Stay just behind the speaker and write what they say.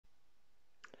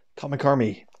Comic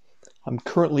Army, I'm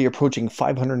currently approaching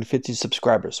 550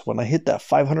 subscribers. When I hit that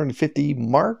 550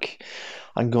 mark,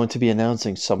 I'm going to be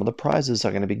announcing some of the prizes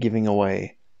I'm going to be giving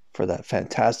away for that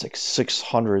fantastic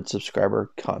 600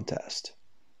 subscriber contest.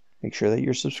 Make sure that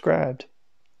you're subscribed.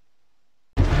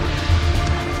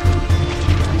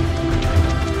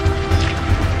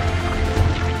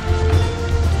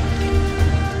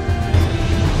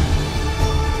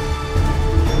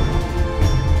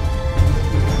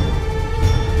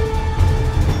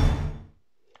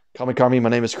 Comic Army, my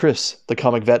name is Chris, the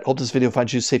Comic Vet. Hope this video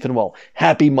finds you safe and well.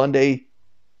 Happy Monday.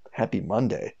 Happy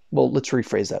Monday. Well, let's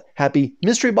rephrase that. Happy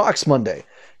Mystery Box Monday.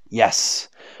 Yes,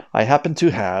 I happen to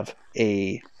have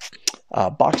a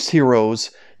Box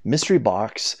Heroes mystery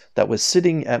box that was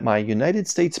sitting at my United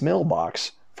States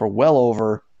mailbox for well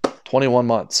over 21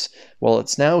 months. Well,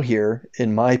 it's now here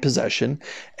in my possession,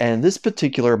 and this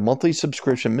particular monthly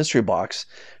subscription mystery box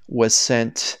was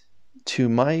sent to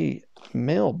my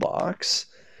mailbox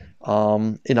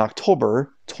in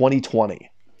October 2020.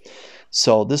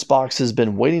 So this box has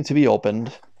been waiting to be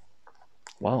opened,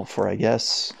 wow, for I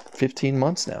guess 15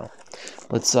 months now.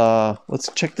 Let's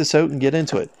check this out and get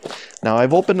into it. Now,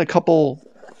 I've opened a couple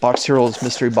Box Heroes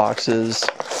mystery boxes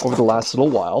over the last little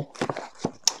while.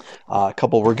 A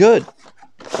couple were good,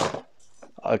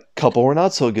 a couple were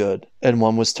not so good, and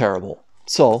one was terrible.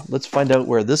 So let's find out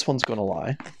where this one's going to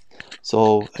lie.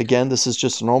 So again, this is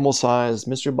just a normal size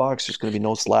mystery box. There's going to be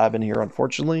no slab in here,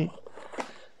 unfortunately.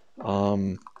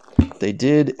 They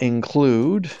did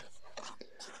include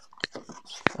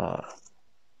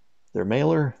their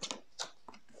mailer,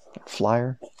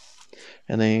 flyer,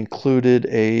 and they included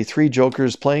a 3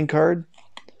 Jokers playing card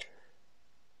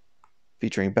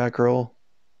featuring Batgirl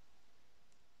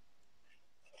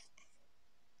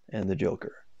and the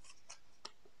Joker.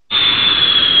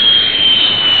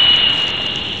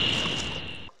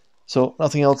 So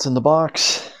nothing else in the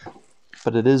box,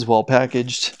 but it is well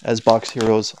packaged, as Box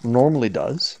Heroes normally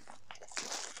does.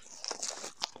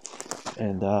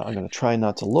 And I'm going to try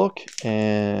not to look,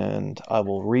 and I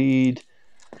will read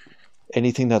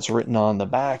anything that's written on the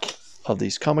back of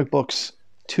these comic books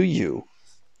to you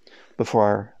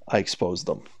before I expose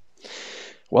them.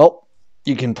 Well,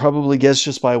 you can probably guess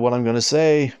just by what I'm going to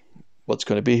say what's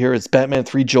going to be here. It's Batman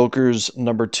 3 Jokers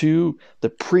 #2, the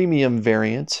premium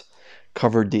variant,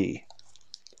 cover D.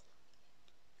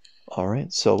 All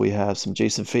right, so we have some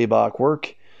Jason Fabok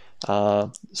work.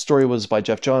 Story was by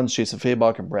Jeff Johns, Jason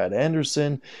Fabok, and Brad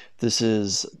Anderson. This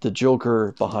is the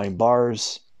Joker behind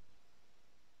bars.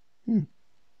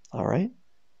 All right.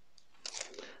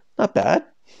 Not bad.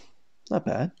 Not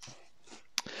bad.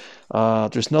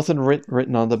 There's nothing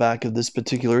written on the back of this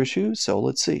particular issue, so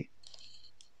let's see.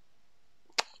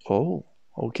 Oh,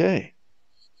 okay.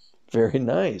 Very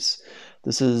nice.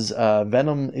 This is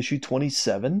Venom issue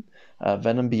 27,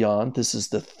 Venom Beyond. This is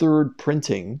the 3rd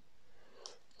printing.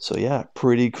 So yeah,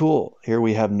 pretty cool. Here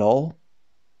we have Null.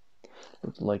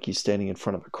 Looking like he's standing in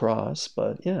front of a cross,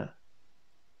 but yeah.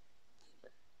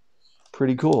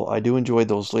 Pretty cool. I do enjoy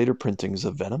those later printings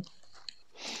of Venom.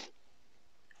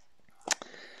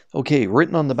 Okay,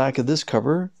 written on the back of this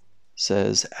cover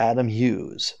says Adam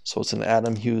Hughes. So it's an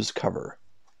Adam Hughes cover.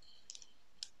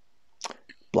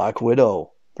 Black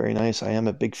Widow. Very nice. I am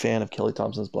a big fan of Kelly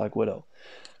Thompson's Black Widow.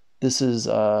 This is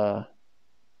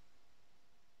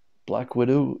Black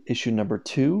Widow issue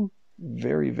 #2.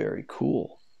 Very, very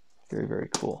cool. Very, very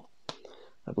cool.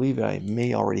 I believe I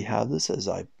may already have this, as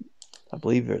I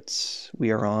believe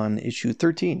we are on issue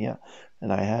 13, yeah.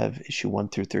 And I have issue 1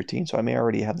 through 13, so I may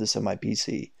already have this on my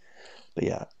PC. But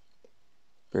yeah,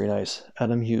 very nice.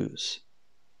 Adam Hughes.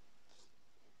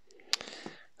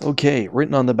 Okay,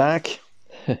 written on the back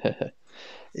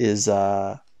is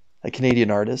a Canadian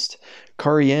artist,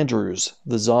 Kari Andrews,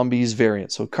 the Zombies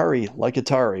variant. So Kari, like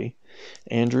Atari,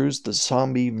 Andrews, the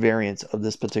zombie variant of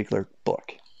this particular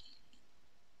book.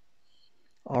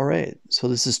 All right, so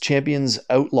this is Champions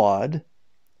Outlawed,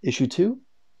 issue 2,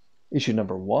 issue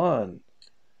 #1.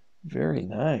 Very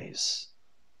nice.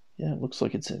 Yeah, it looks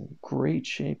like it's in great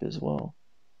shape as well.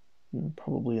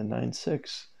 Probably a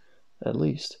 9.6 at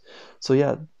least. So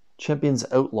yeah, Champions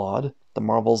Outlawed, the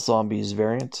Marvel Zombies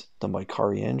variant, done by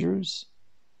Kari Andrews.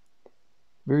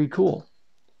 Very cool.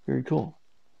 Very cool.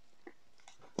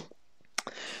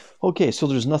 Okay, so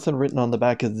there's nothing written on the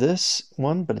back of this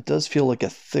one, but it does feel like a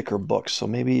thicker book. So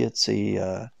maybe it's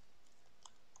a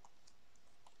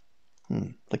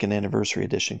like an anniversary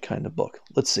edition kind of book.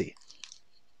 Let's see.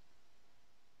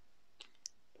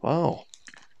 Wow.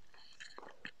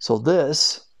 So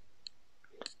this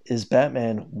is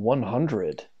Batman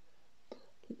 100,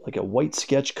 like a white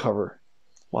sketch cover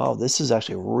Wow, this is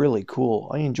actually really cool.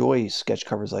 I enjoy sketch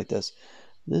covers like this.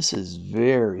 This is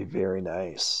very, very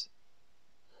nice.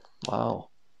 Wow.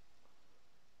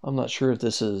 I'm not sure if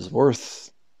this is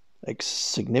worth a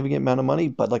significant amount of money,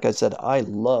 but like I said, I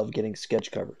love getting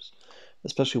sketch covers,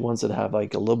 especially ones that have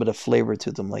like a little bit of flavor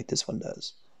to them like this one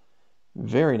does.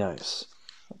 Very nice.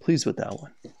 I'm pleased with that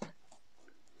one.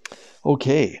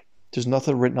 Okay, there's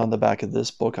nothing written on the back of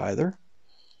this book either.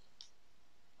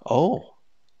 Oh,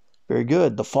 very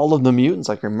good. The Fall of the Mutants.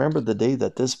 I can remember the day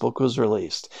that this book was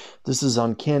released. This is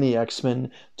Uncanny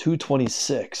X-Men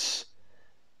 226.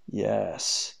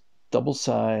 Yes.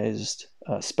 Double-sized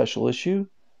special issue.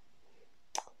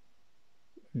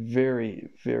 Very,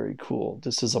 very cool.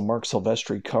 This is a Marc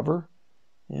Silvestri cover.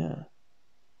 Yeah.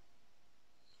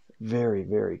 Very,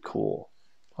 very cool.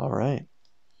 All right.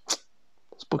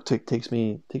 This book takes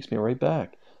me right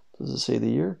back. Does it say the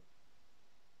year?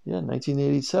 Yeah,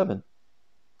 1987.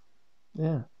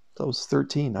 Yeah, that was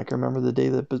 13. I can remember the day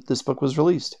that this book was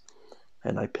released,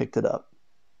 and I picked it up.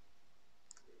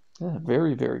 Yeah,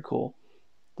 very, very cool.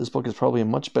 This book is probably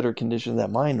in much better condition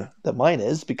than mine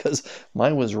is, because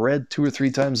mine was read 2 or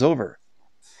 3 times over.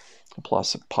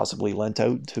 Plus, possibly lent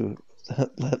out to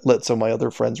let some of my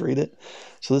other friends read it.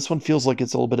 So this one feels like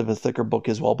it's a little bit of a thicker book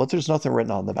as well, but there's nothing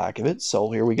written on the back of it.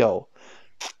 So here we go.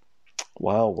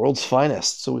 Wow, World's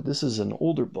Finest. So this is an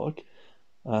older book.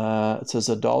 It says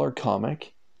 $1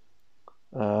 comic.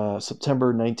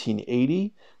 September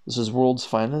 1980. This is World's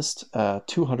Finest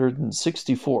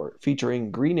 264, featuring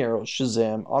Green Arrow,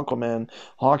 Shazam, Aquaman,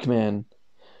 Hawkman,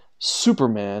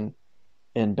 Superman,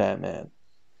 and Batman.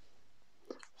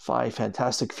 5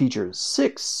 fantastic features,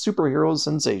 6 superhero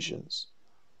sensations.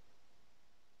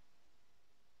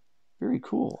 Very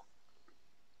cool.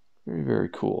 Very, very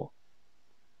cool.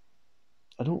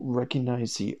 I don't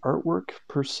recognize the artwork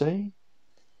per se,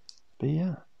 but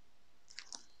yeah.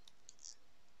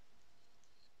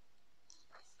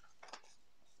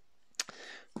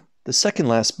 The second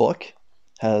last book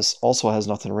also has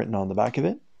nothing written on the back of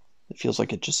it. It feels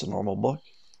like it's just a normal book.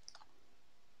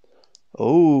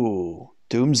 Oh,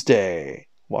 Doomsday,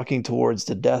 Walking Towards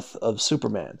the Death of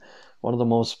Superman. One of the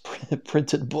most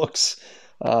printed books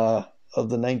of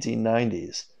the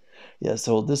 1990s. Yeah,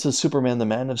 so this is Superman, the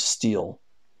Man of Steel,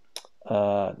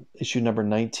 issue number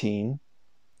 19.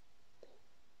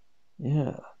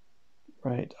 Yeah,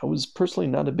 right. I was personally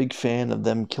not a big fan of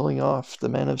them killing off the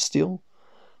Man of Steel,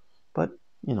 but,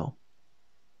 you know,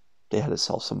 they had to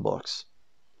sell some books.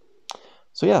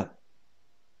 So yeah,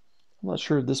 I'm not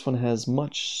sure if this one has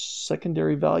much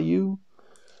secondary value,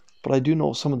 but I do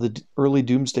know some of the early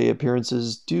Doomsday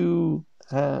appearances do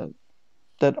have,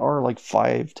 that are like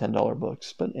 $5, $10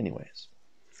 books. But anyways,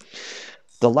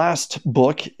 the last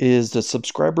book is the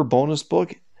subscriber bonus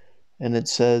book, and it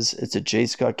says it's a J.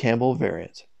 Scott Campbell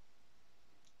variant.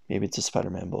 Maybe it's a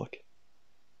Spider-Man book.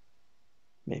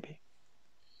 Maybe.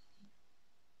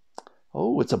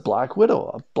 Oh, it's a Black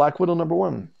Widow. Black Widow number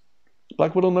 1.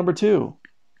 Black Widow number 2.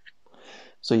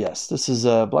 So yes, this is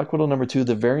Black Widow number 2,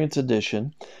 the variant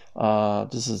edition.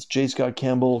 This is J. Scott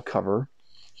Campbell cover.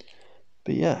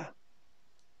 But yeah,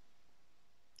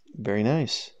 very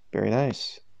nice, very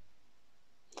nice.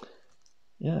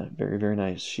 Yeah, very, very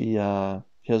nice. She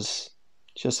has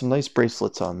some nice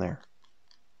bracelets on there.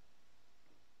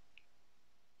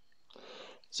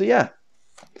 So yeah,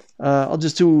 I'll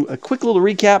just do a quick little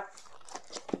recap.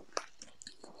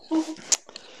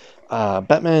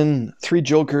 Batman 3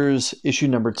 Jokers, issue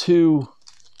number 2.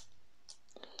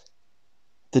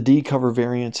 The D cover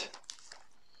variant.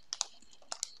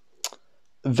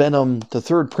 Venom, the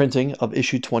 3rd printing of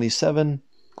issue 27.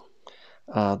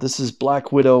 This is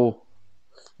Black Widow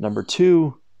number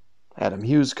 2. Adam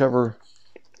Hughes cover.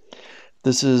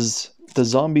 This is the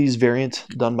Zombies variant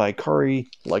done by Kari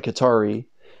Likatari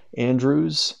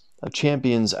Andrews of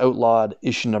Champions Outlawed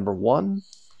issue number 1.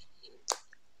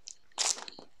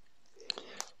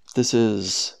 This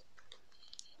is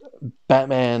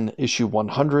Batman issue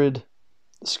 100,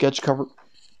 sketch cover.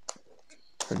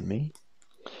 Pardon me.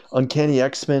 Uncanny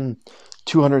X-Men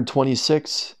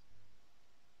 226,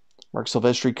 Marc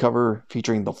Silvestri cover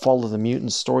featuring the Fall of the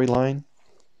Mutants storyline.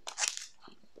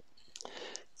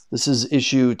 This is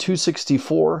issue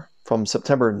 264 from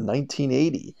September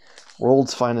 1980,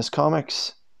 World's Finest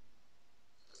Comics.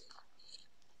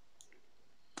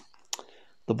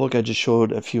 The book I just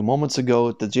showed a few moments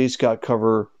ago, the J. Scott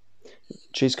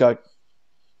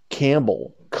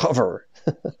Campbell cover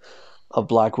of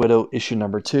Black Widow, issue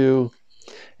number 2.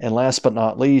 And last but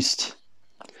not least,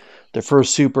 the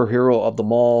first superhero of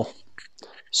them all,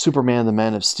 Superman, the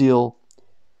Man of Steel,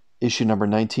 issue number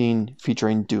 19,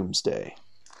 featuring Doomsday.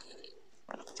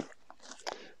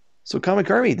 So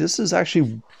Comic Army, this is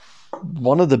actually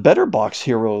one of the better Box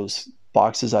Heroes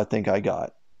boxes I think I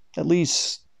got, at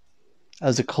least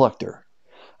as a collector.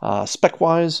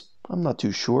 Spec-wise, I'm not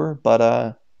too sure,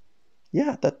 but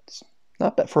yeah, that's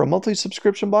not bad. For a monthly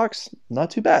subscription box, not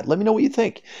too bad. Let me know what you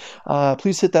think.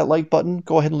 Please hit that like button.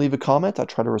 Go ahead and leave a comment. I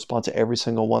try to respond to every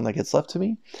single one that gets left to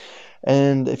me.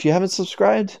 And if you haven't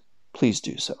subscribed, please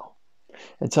do so.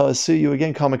 Until I see you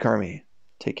again, Comic Army,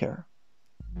 take care.